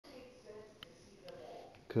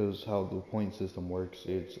Cause how the point system works,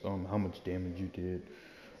 it's how much damage you did,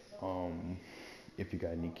 um, if you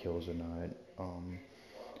got any kills or not, um,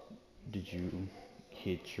 did you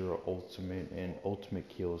hit your ultimate, and ultimate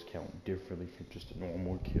kills count differently from just a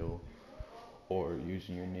normal kill or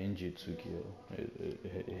using your ninjutsu kill.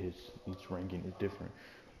 Each ranking is different.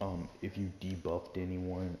 If you debuffed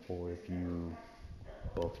anyone or if you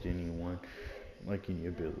buffed anyone, like any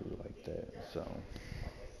ability like that. So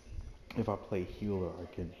if I play healer, I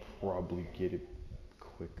can probably get it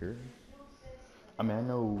quicker. I mean, I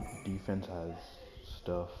know defense has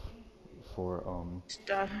stuff for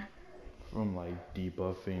Stuff. from like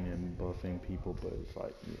debuffing and buffing people, but it's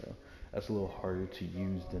like, yeah, that's a little harder to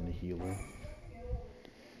use than the healer.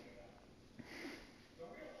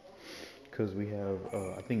 Cause we have,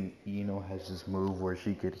 I think Ino has this move where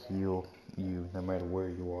she could heal you no matter where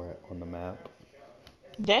you are on the map.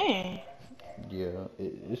 Dang. Yeah,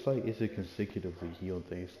 it's like it's a consecutively heal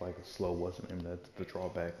thing. It's like a slow wasn't, and that's the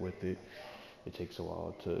drawback with it. It takes a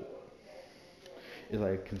while to. It's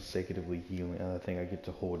like consecutively healing, and I think I get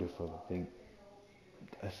to hold it for I think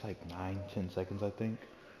that's like 9, 10 seconds, I think.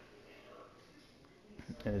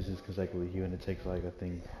 And it's just consecutively healing. It takes like I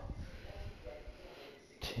think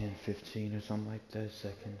 10, 15 or something like that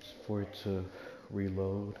seconds for it to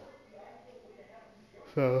reload.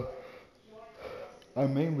 So I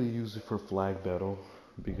mainly use it for flag battle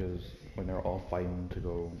because when they're all fighting to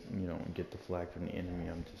go, get the flag from the enemy,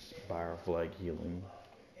 I'm just by our flag healing.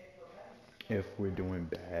 If we're doing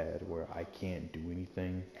bad where I can't do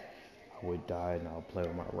anything, I would die and I'll play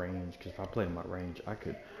with my range. Because if I play with my range, I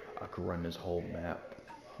could run this whole map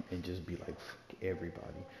and just be like fuck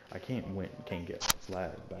everybody. I can't get my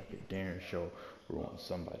flag back at Darren show ruin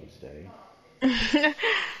somebody's day.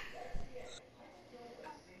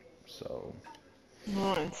 So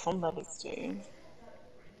Ruin somebody's day.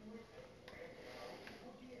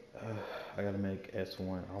 I gotta make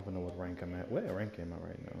S1. I don't even know what rank I'm at. What rank am I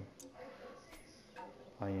right now?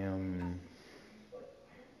 I am.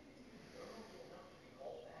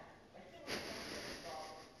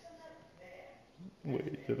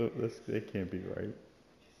 Wait, that can't be right.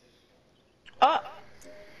 Oh,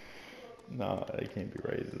 Nah, that can't be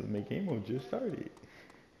right. The game mode just started.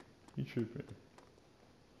 You tripping?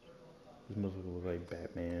 This must look like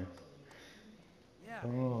Batman.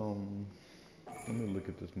 Um, Let me look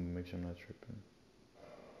at this and make sure I'm not tripping.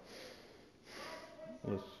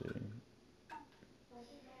 Let's see.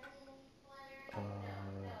 Uh,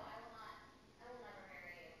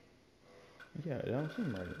 yeah, that don't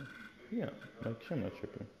seem right. Yeah, make sure I'm not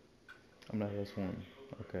tripping. I'm not S1.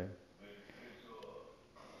 Okay.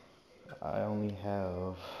 I only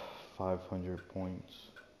have 500 points.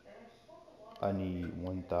 I need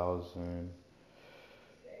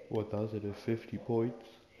 1,050 points.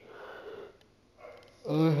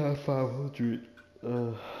 I have 500.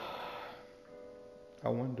 Uh, I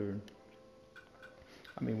wonder.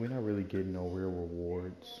 I mean, we're not really getting no real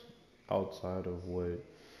rewards outside of what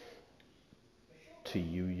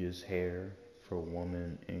Tayuya's hair for a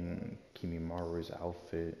woman and Kimimaru's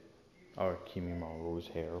outfit, or Kimimaru's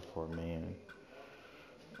hair for a man.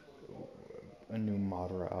 A new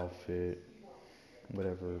Madara outfit,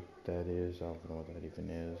 whatever that is. I don't know what that even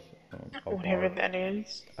is. A whatever bar. that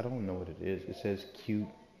is. I don't know what it is. It says cute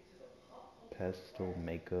pastel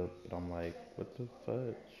makeup, but I'm like, what the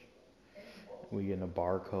fudge? We getting a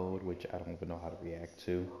barcode, which I don't even know how to react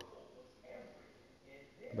to.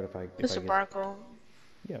 But if I It's a get barcode.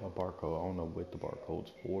 yeah a barcode, I don't know what the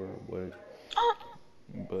barcode's for, what, Oh,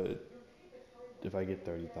 but if I get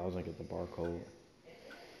 30,000, I get the barcode.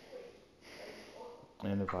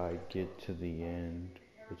 And if I get to the end,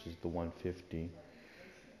 which is the 150,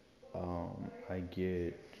 I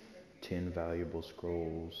get 10 valuable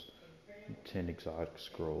scrolls, 10 exotic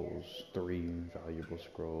scrolls, 3 valuable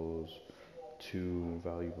scrolls, 2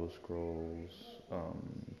 valuable scrolls,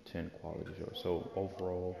 10 quality scrolls. So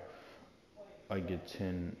overall, I get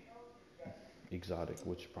 10 exotic,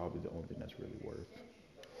 which is probably the only thing that's really worth.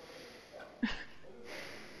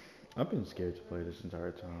 I've been scared to play this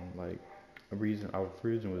entire time. Like, our reason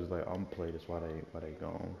was like, I'm gonna play this while they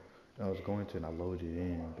gone. And I was going to, and I loaded it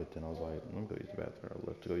in, but then I was like, let me go use the bathroom. I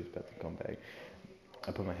left to go use the bathroom, come back.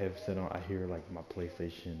 I put my headset on. I hear like my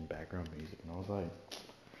PlayStation background music, and I was like,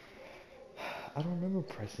 I don't remember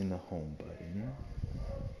pressing the home button,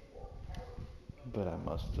 but I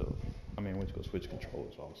must have. I mean, I went to go switch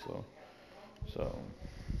controllers also. So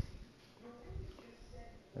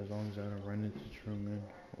as long as I don't run into Truman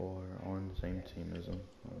or on the same team as him,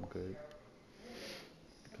 I'm good.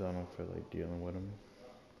 Because I don't feel like dealing with him.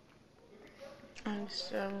 I'm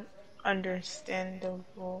so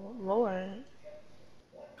understandable, Lord.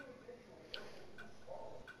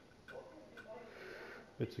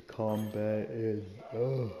 It's a combat and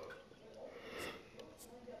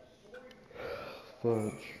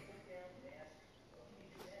fudge.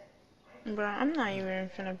 Bro, I'm not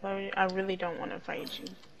even finna play with you. I really don't want to fight you.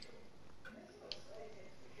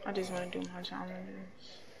 I just want to do my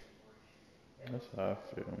challenges. That's how I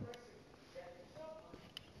feel.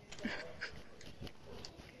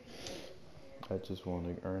 I just want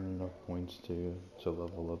to earn enough points to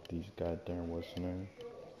level up these goddamn Westerners.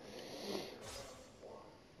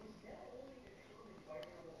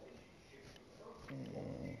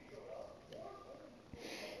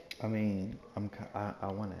 I mean, I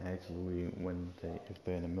want to ask Louis when they if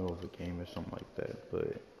they're in the middle of a game or something like that,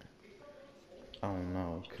 but I don't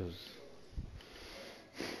know, cause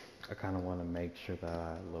I kind of want to make sure that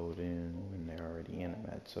I load in when they're already in a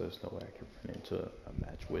match, so there's no way I can run into a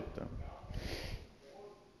match with them.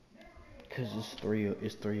 Cause it's three of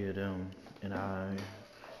them, and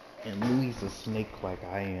Louis is a snake like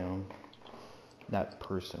I am, not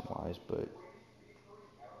person wise, but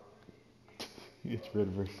it's red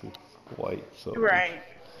versus white, so it's Right.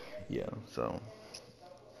 yeah, so.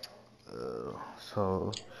 Uh,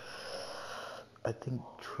 so I think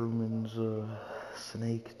Truman's a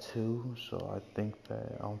snake too, so I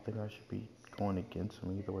don't think I should be going against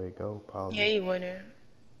him either way it go. Yeah, Probably. you wouldn't.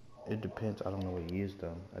 It depends. I don't know what he is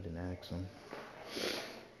though. I didn't ask him.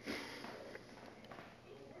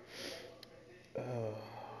 Oh,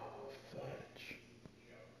 fudge.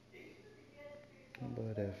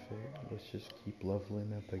 But F it. Let's just keep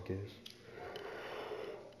leveling up, I guess.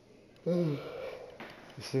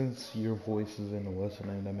 Since your voice is in the Western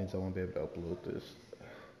name, that means I won't be able to upload this.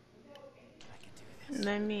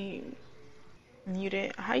 Let me mute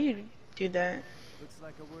it. How you do that? Looks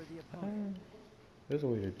like a worthy opponent. There's a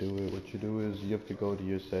way to do it. What you do is you have to go to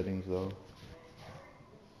your settings though,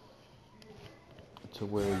 to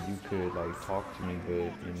where you could like talk to me,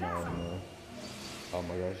 but you know, oh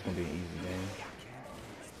my gosh, it's gonna be an easy game.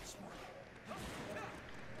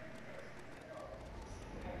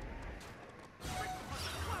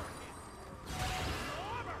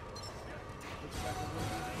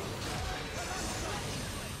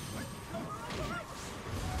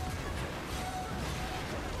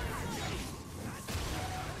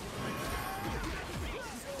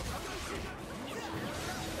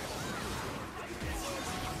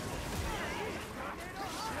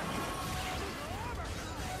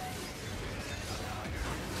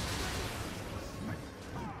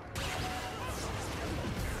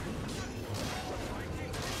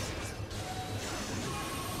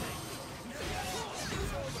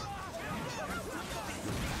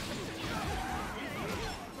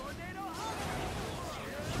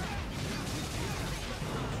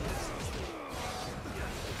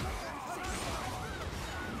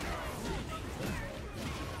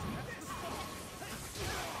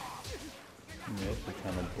 Yeah, it's the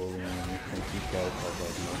kind of bullying you think these guys have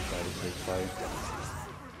like no shot at this fight.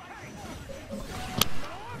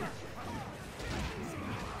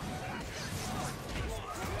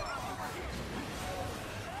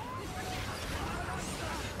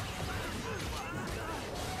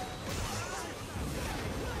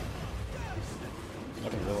 I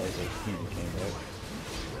didn't realize that team came back.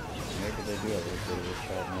 Maybe they do have a bit of a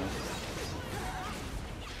shot now.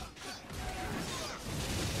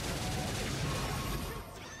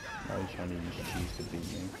 Now he's trying to use cheese to beat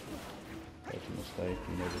me. That's a mistake.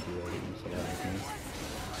 You never do that against a lot of me.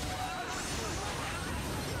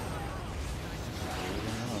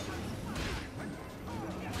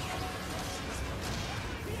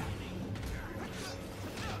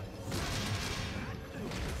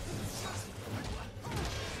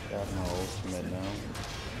 Got my ultimate now.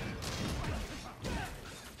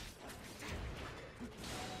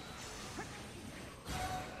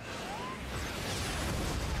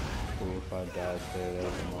 Cool, if I died there, that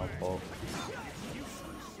would be my fault.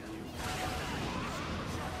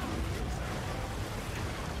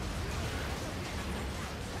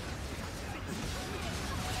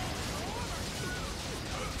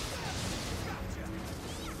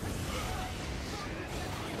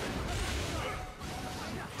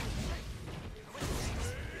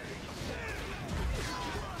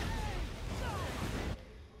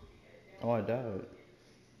 Oh, I died.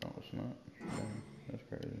 No, it's not. Dang, that's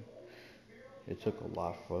crazy. It took a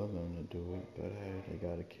lot for them to do it, but hey, they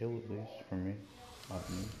got a kill at least for me. Not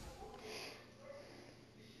me.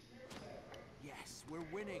 Yes, we're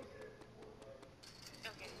winning.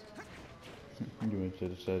 You went to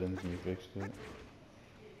the settings and you fixed it.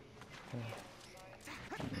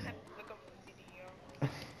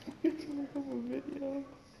 It's like a video.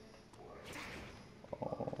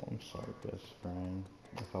 Oh, I'm sorry, best friend.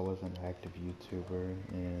 If I was an active YouTuber,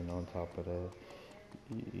 and on top of that,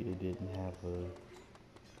 you didn't have a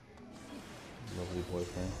lovely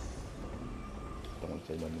boyfriend. Don't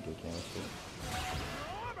say let me get canceled.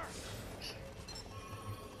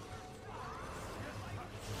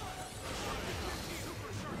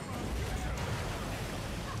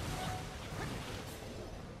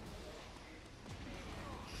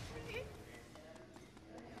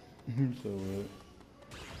 So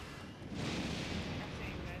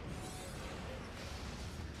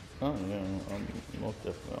oh yeah, most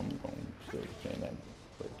definitely I'm going to still saying that,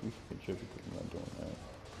 but you should contribute because I'm not doing that.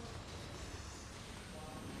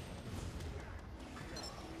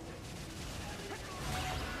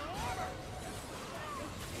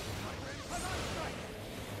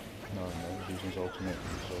 No, he's using his ultimate.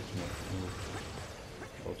 His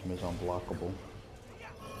ultimate is unblockable.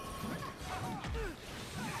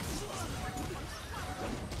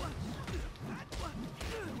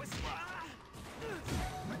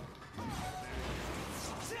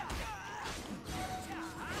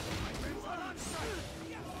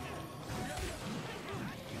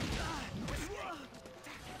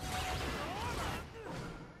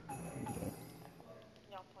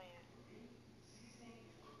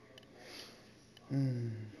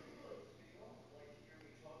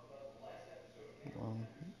 Well,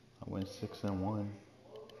 I went 6-1.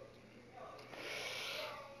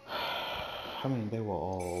 I mean, they were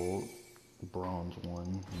all bronze 1,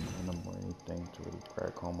 none of them were anything to really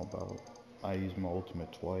crack home about. I used my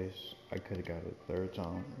ultimate twice. I could have got it a third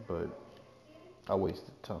time, but I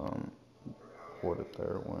wasted time for the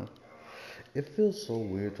third one. It feels so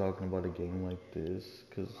weird talking about a game like this,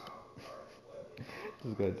 because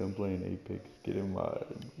just got done playing Apex, getting my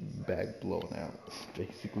back blown out,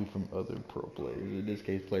 basically from other pro players. In this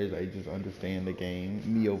case, players that just understand the game.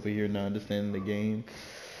 Me over here not understanding the game.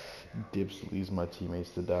 Dips leaves my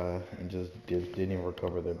teammates to die, and just Dips didn't even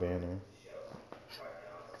recover their banner.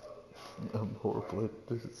 I'm horrible at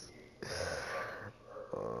this.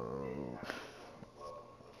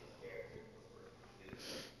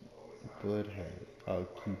 But hey, I'll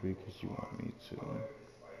keep it because you want me to.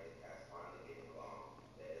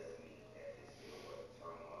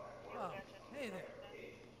 Oh, hey there.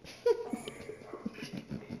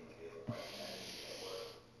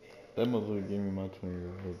 That motherfucker gave me my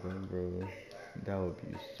 20-year husband, bro. That would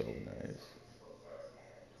be so nice.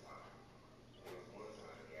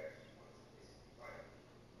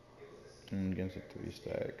 Against a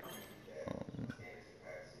 3-stack.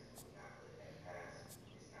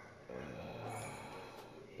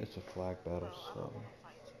 It's a flag battle, so.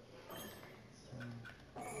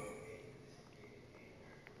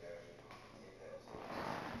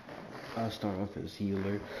 I'll start off as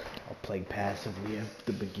healer. I'll play passively at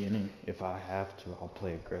the beginning. If I have to, I'll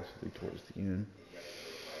play aggressively towards the end.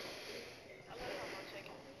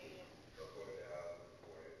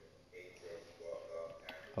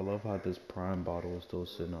 I love how this prime bottle is still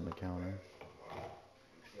sitting on the counter.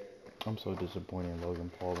 I'm so disappointed in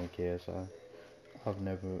Logan Paul and KSI. I've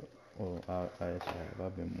never, well, I have.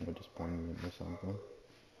 I've been more disappointed in something.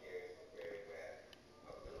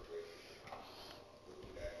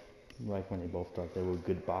 Like when they both thought they were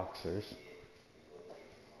good boxers.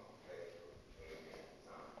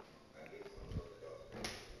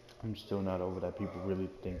 I'm still not over that people really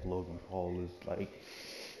think Logan Paul is like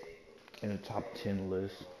in the top 10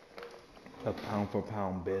 list of pound for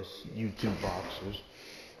pound best YouTube boxers.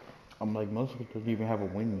 I'm like, most people don't even have a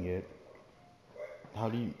win yet. How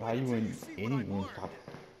do you win anyone's top?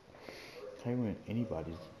 How do you win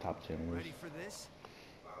anybody's top 10 list? Ready for this?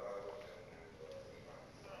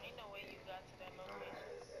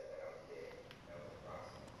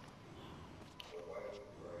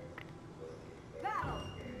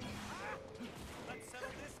 Let's settle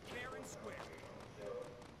this fair and square.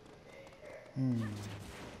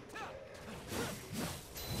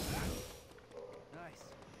 Nice.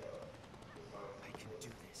 I can do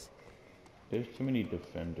this. There's too many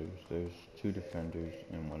defenders. There's 2 defenders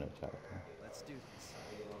and 1 attacker. Let's do this.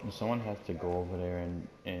 And someone has to go over there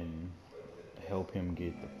and help him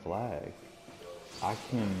get the flag. I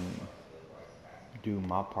can do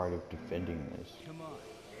my part of defending this. Come on.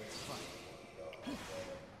 Let's fight.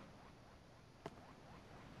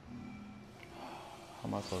 How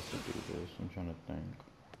am I supposed to do this? I'm trying to think.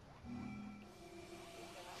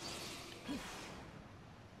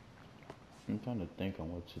 I'm trying to think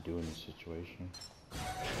on what to do in this situation.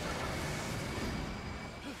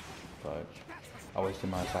 But I wasted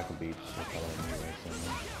my attacker beats, so I thought I knew right there.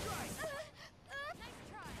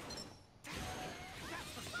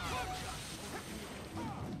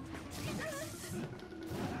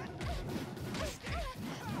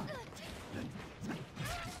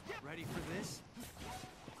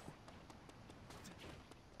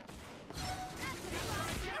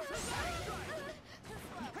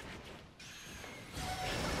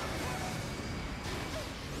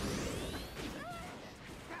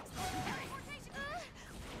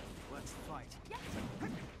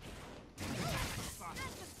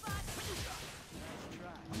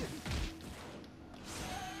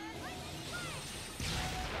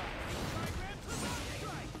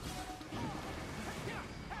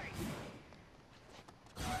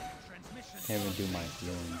 can't even do my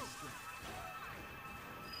healing.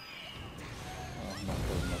 My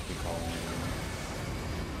foot must be calling me.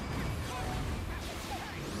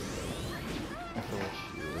 I feel like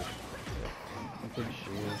she is. I think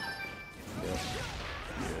she is. Yep.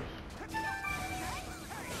 Yes.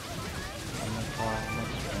 I'm gonna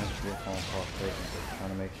transfer your phone call quick and just trying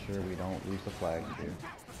to make sure we don't lose the flag here.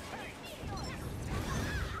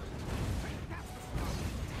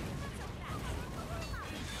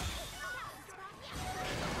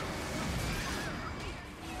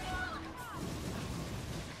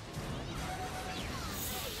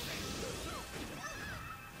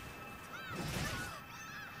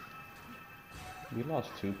 We lost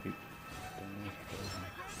 2 people.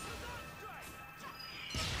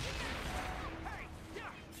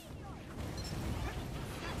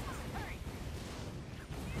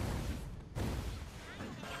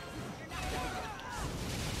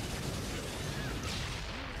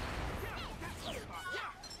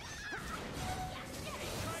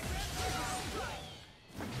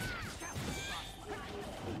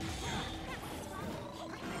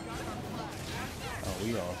 Oh, we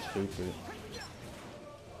all stupid.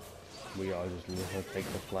 We all just let her take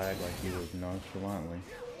the flag like he was nonchalantly.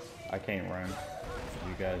 I can't run.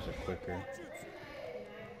 You guys are quicker.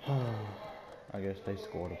 I guess they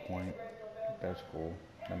scored a point. That's cool.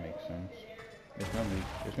 That makes sense.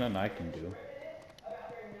 There's nothing I can do.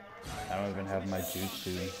 I don't even have my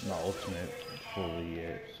jutsu, my ultimate fully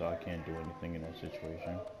yet, so I can't do anything in that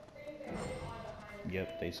situation.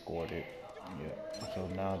 Yep, they scored it. Yep. So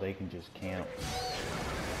now they can just camp.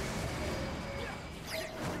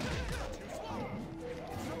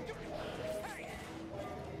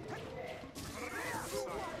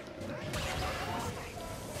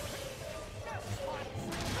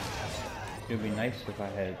 It would be nice if I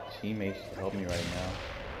had teammates to help me right now.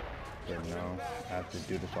 But no, I have to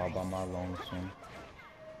do this all by my lonesome.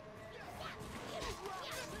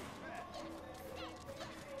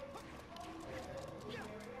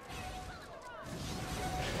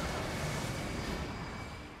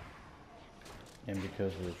 And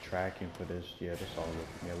because of the tracking for this, yeah, that's all good.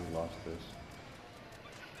 Yeah, we lost this.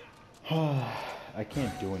 I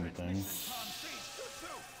can't do anything.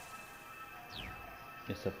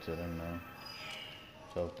 It's up to them now.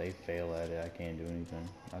 So if they fail at it, I can't do anything.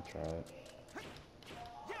 I tried.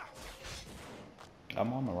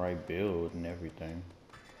 I'm on the right build and everything.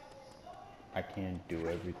 I can't do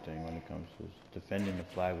everything when it comes to this. Defending the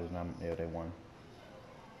flag was not, yeah, they won.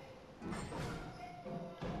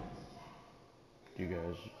 You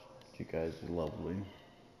guys are lovely.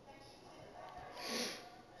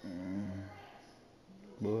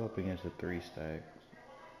 We were up against a 3-stack,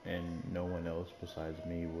 and no one else besides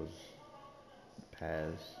me was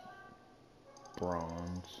past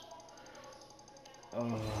bronze.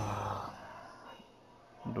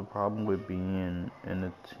 The problem with being in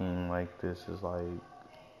a team like this is like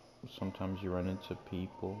sometimes you run into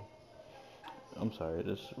people. I'm sorry,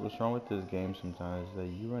 what's wrong with this game sometimes is that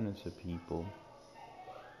you run into people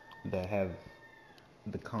that have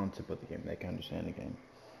the concept of the game, that can understand the game,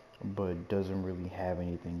 but doesn't really have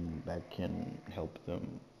anything that can help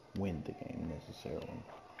them win the game necessarily.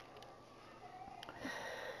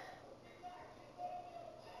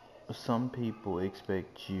 Some people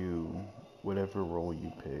expect you, whatever role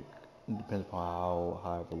you pick, depends upon how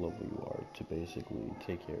high of a level you are, to basically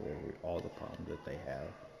take care of all the problems that they have.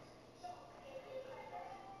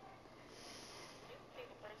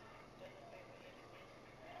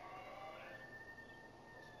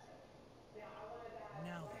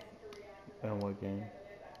 Now And what game?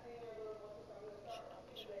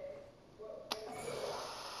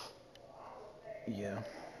 Yeah.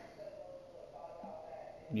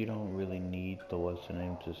 You don't really need the what's the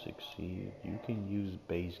name to succeed. You can use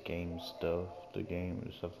base game stuff, the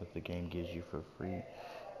stuff that the game gives you for free,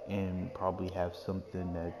 and probably have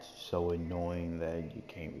something that's so annoying that you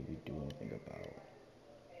can't really do anything about.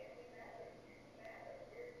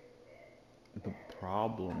 The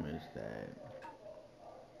problem is that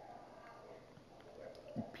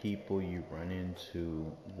people you run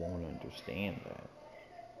into won't understand that.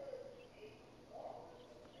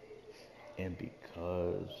 And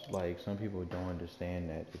because, like, some people don't understand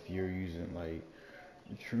that if you're using, like,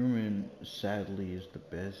 Truman sadly is the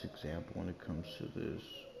best example when it comes to this.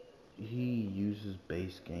 He uses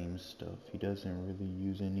base game stuff. He doesn't really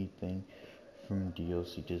use anything from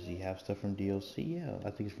DLC. Does he have stuff from DLC? Yeah, I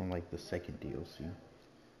think it's from like the second DLC.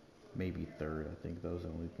 Maybe third, I think that was the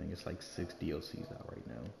only thing. It's like 6 DLCs out right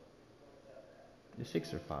now. There's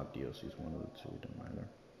 6 or 5 DLCs, one of the two, it don't matter.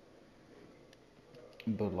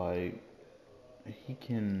 But like, he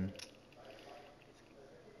can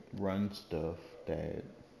run stuff that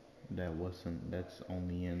that's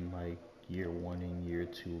only in like year one and year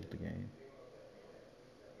two of the game.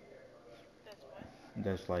 That's what?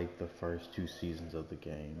 That's like the first two seasons of the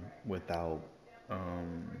game without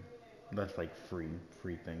um that's like free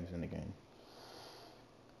things in the game.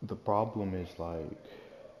 The problem is like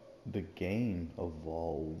the game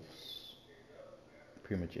evolves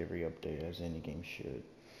pretty much every update as any game should.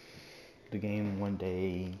 The game one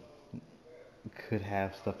day could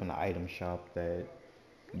have stuff in the item shop that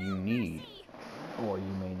you need or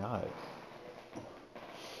you may not.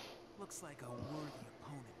 Looks like a worthy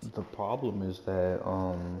opponent. The problem is that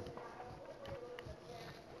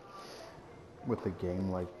with a game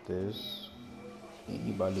like this,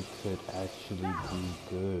 anybody could actually be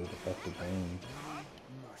good at the game.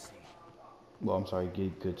 Mercy. Well, I'm sorry,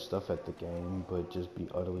 get good stuff at the game, but just be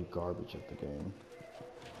utterly garbage at the game.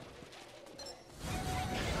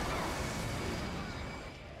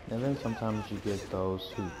 And then sometimes you get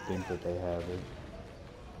those who think that they have it.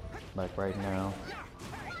 Like right now.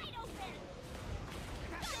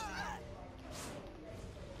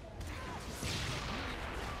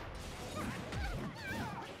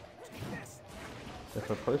 If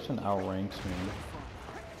a person outranks me,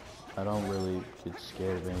 I don't really get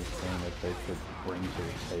scared of anything that they could bring to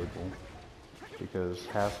the table. Because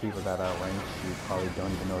half people that outrank you probably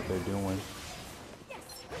don't even know what they're doing.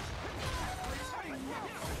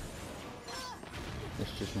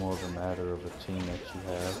 It's just more of a matter of a team that you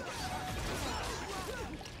have.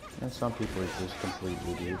 And some people are just complete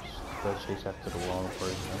idiots. They'll chase after the wrong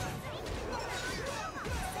person.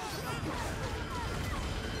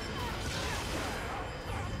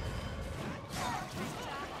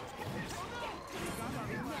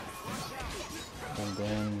 And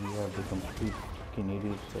then you have the complete fucking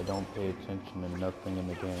idiots that don't pay attention to nothing in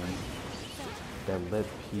the game. That let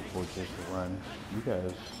people just run. You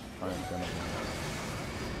guys aren't gonna win.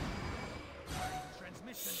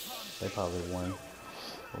 They probably won.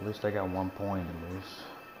 At least I got 1 point at least.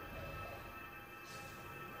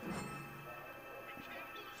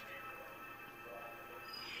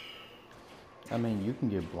 I mean, you can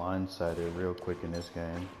get blindsided real quick in this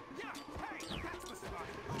game.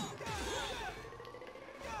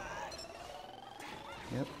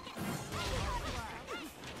 Yep.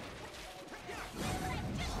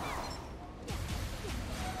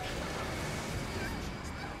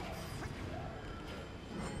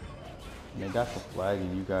 They got the flag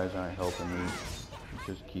and you guys aren't helping me.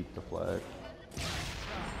 Just keep the flag.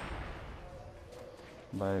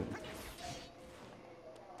 But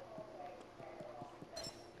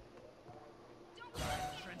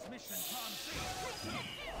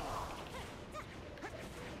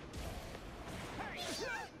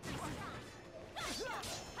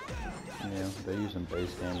yeah, they're using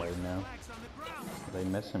base game right now. They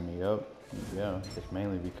messing me up. Yeah, it's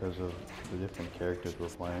mainly because of the different characters we're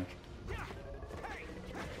playing.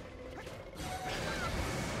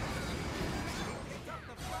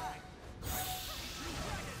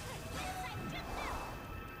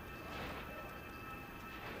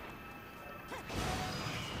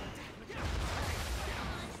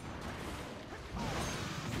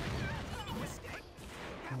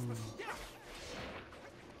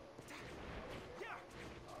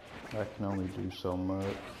 I can only do so much.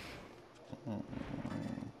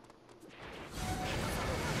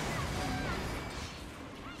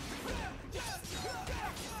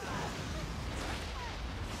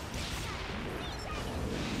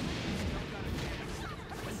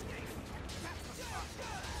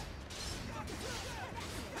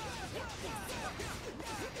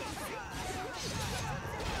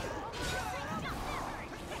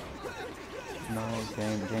 No,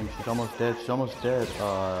 game, she's almost dead,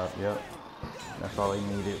 yep. That's all they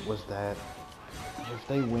needed was that. If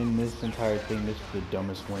they win this entire thing, this is the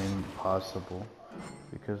dumbest win possible.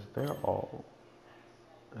 Because they're all...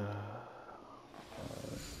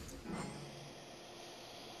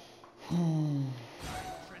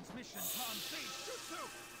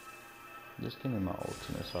 Just give me my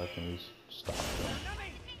ultimate so I can at least stop them.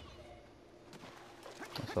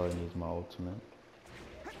 That's all I need is my ultimate.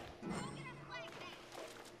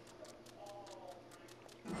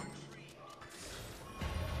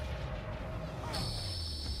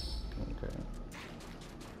 Okay.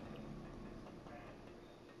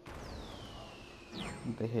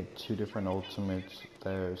 They hit two different ultimates.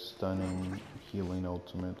 They're stunning, healing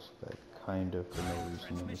ultimates that kind of, for no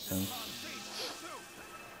reason in a sense.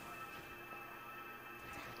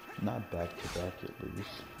 Not back to back at least.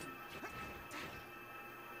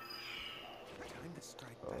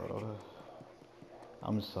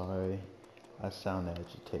 I'm sorry. I sound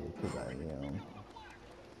agitated because I am.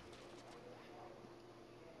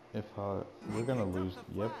 If we're gonna lose.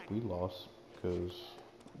 Yep, we lost. Cause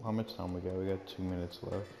how much time we got? We got 2 minutes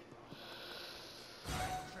left.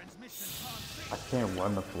 I can't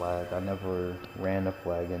run the flag. I never ran a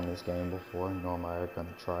flag in this game before, nor am I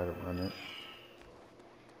gonna try to run it.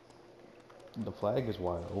 The flag is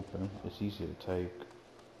wide open. It's easy to take.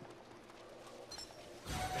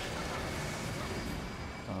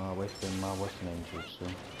 Wasting my what's the name jutsu.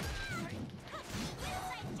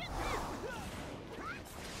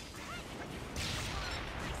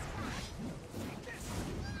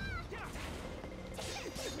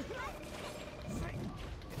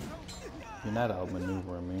 You're not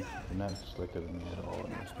outmaneuvering me. You're not slicker than me at all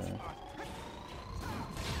in this game.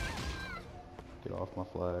 Get off my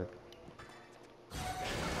flag.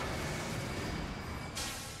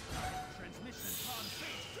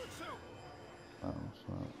 Oh, it's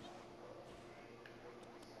not.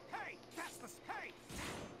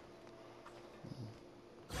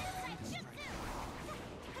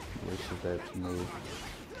 Wasted that move.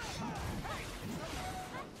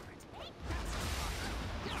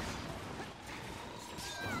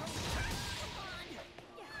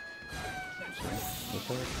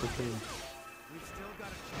 What's that? We've still got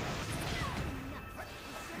a chance.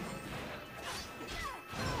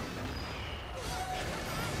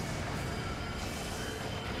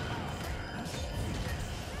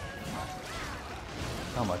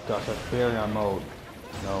 Oh my gosh, that's barrier mode.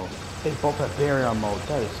 No. They both have barrier mode.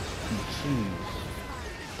 That is cheese.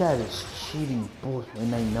 That is cheating bullshit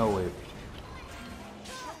and they know it.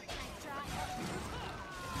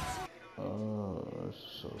 Oh, that's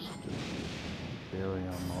so stupid.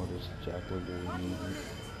 Barrier mode is exactly what we need.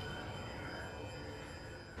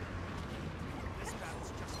 This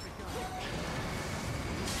battle's just begun.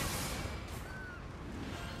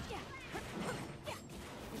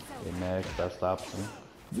 They mad 'cause I stopped them.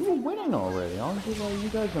 You were winning already. I don't see why you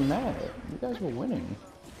guys are mad. You guys were winning.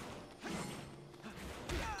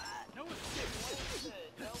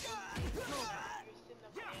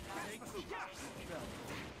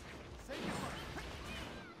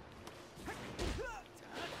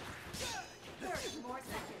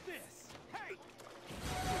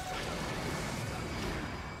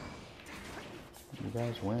 You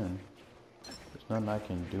guys win. There's nothing I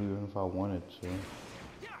can do even if I wanted to.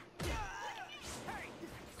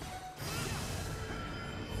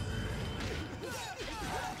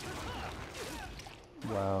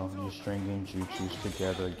 Wow, you're stringing jutsus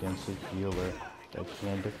together against a healer that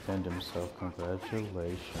can't defend himself.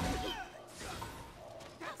 Congratulations.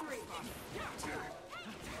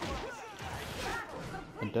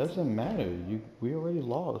 It doesn't matter. We already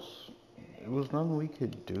lost. It was nothing we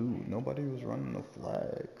could do. Nobody was running the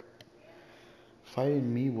flag.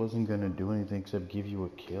 Fighting me wasn't gonna do anything except give you a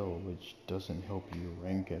kill, which doesn't help you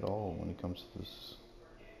rank at all when it comes to this.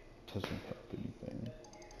 Doesn't help anything.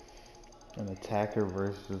 An attacker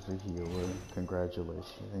versus a healer.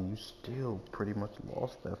 Congratulations. And you still pretty much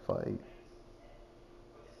lost that fight.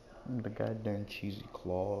 The goddamn cheesy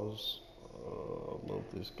claws. I love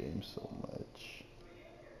this game so much.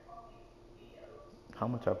 How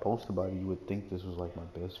much I post about it, you would think this was like my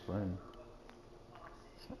best friend.